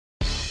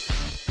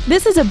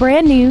This is a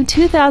brand new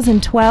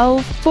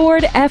 2012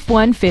 Ford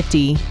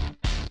F-150.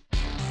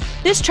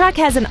 This truck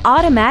has an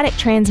automatic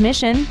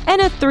transmission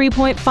and a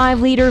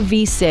 3.5-liter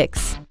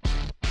V6.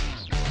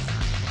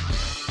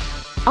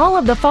 All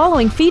of the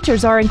following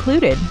features are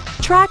included: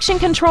 traction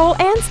control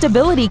and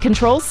stability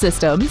control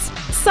systems,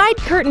 side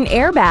curtain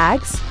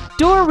airbags,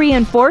 door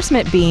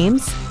reinforcement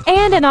beams,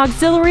 and an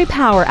auxiliary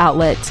power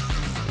outlet.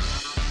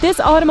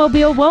 This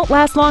automobile won't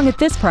last long at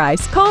this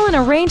price. Call and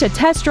arrange a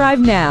test drive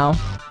now.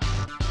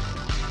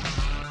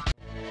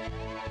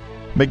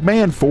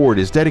 McMahon Ford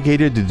is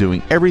dedicated to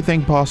doing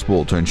everything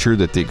possible to ensure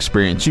that the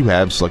experience you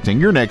have selecting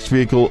your next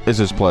vehicle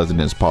is as pleasant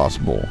as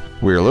possible.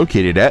 We are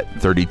located at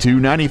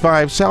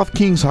 3295 South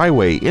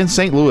Kingshighway in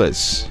St.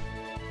 Louis.